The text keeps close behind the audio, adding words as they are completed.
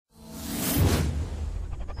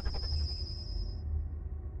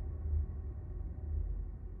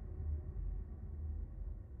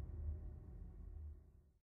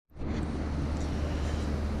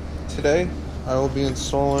Today I will be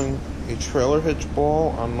installing a trailer hitch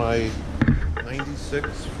ball on my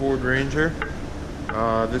 96 Ford Ranger.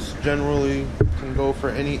 This generally can go for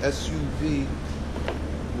any SUV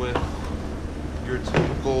with your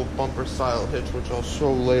typical bumper style hitch, which I'll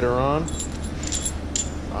show later on.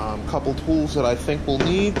 Couple tools that I think we'll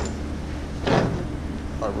need: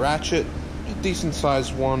 a ratchet, a decent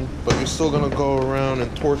sized one, but you're still going to go around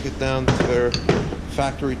and torque it down to their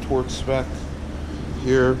factory torque spec.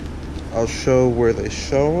 Here I'll show where they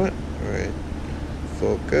show it. Alright,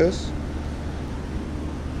 focus.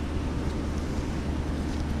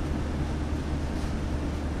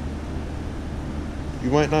 You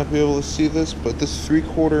might not be able to see this, but this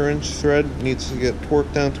 3/4 inch thread needs to get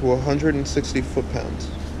torqued down to 160 foot-pounds.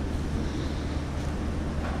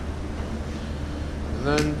 And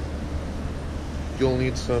then you'll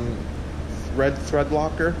need some thread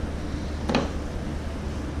locker.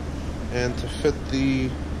 And to fit the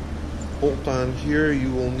bolt on here,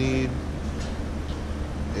 you will need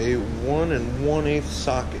a 1 1/8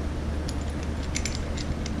 socket.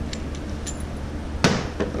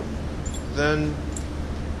 Then,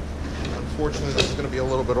 unfortunately, this is going to be a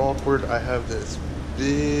little bit awkward. I have this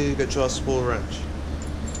big adjustable wrench.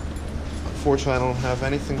 Unfortunately, I don't have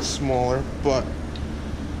anything smaller, but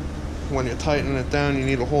when you're tightening it down, you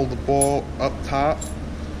need to hold the ball up top,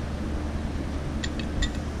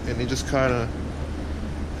 and you just kind of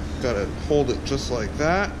gotta hold it just like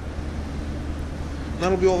that. And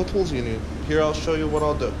that'll be all the tools you need. Here, I'll show you what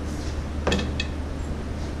I'll do.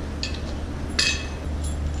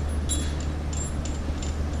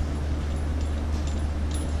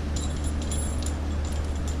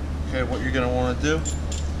 Okay, what you're gonna want to do: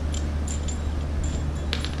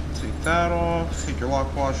 take that off, take your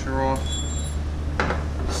lock washer off,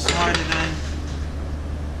 slide it in.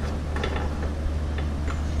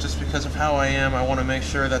 Just because of how I am, I want to make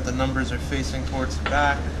sure that the numbers are facing towards the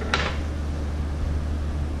back.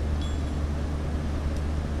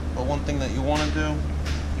 But one thing that you want to do,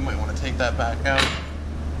 you might want to take that back out,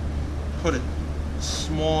 put a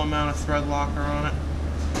small amount of thread locker on it,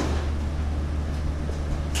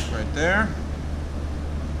 right there.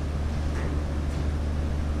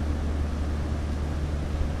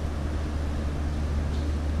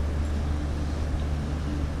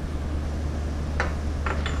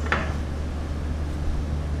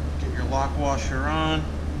 Lock washer on.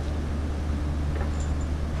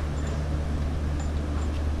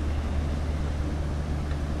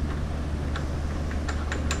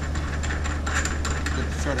 Get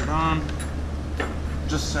threaded on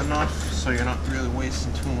just enough so you're not really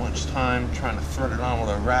wasting too much time trying to thread it on with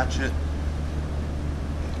a ratchet.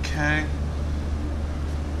 Okay.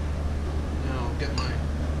 Now I'll get my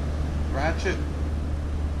ratchet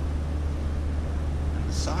and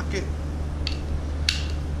the socket.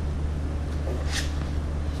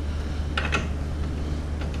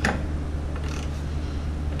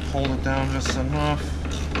 Hold it down just enough.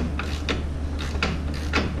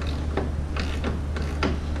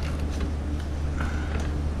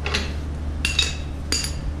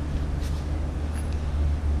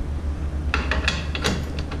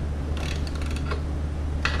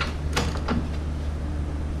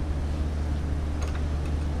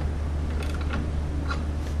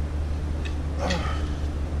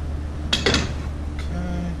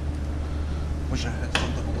 Okay. Wish I had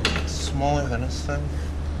something a little bit smaller than this thing.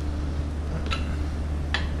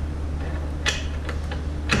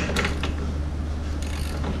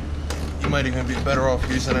 Might even be better off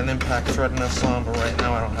using an impact thread in this on, but right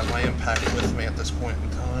now I don't have my impact with me at this point in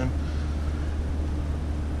time.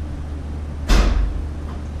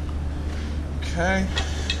 Okay.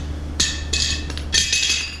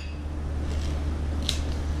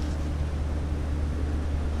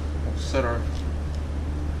 We'll set our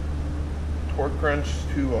torque wrench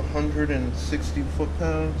to 160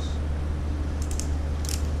 foot-pounds.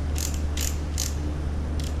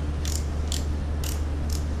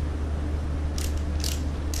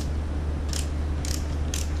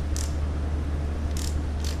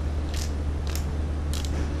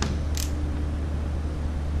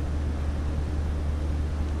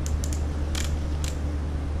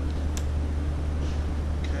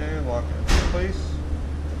 Lock it in place.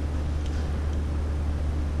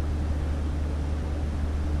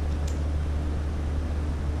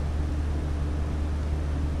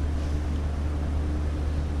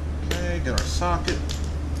 Okay, get our socket.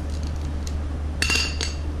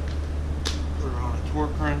 Put it on a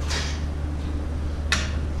torque wrench.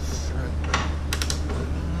 Thread.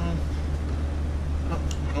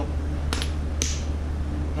 Nope.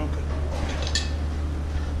 Okay.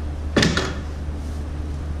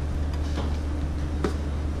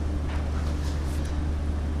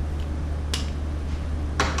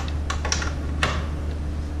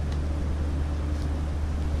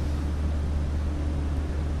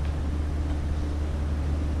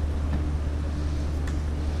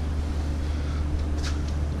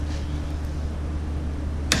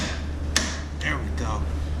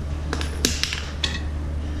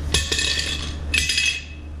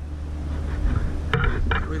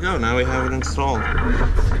 go. Now we have it installed.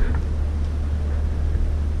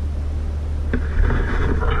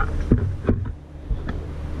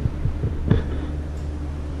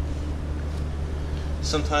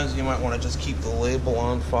 Sometimes you might want to just keep the label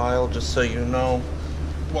on file just so you know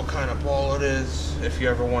what kind of ball it is. If you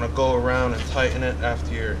ever want to go around and tighten it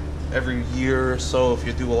after every year or so, if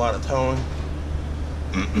you do a lot of towing,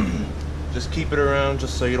 just keep it around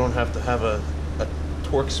just so you don't have to have a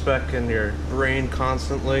torque spec in your brain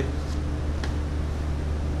constantly.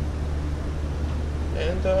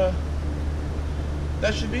 And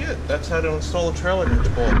that should be it. That's how to install a trailer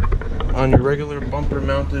hitch ball on your regular bumper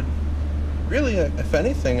mounted, really, if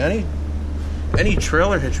anything, any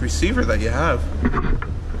trailer hitch receiver that you have.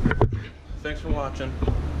 Thanks for watching.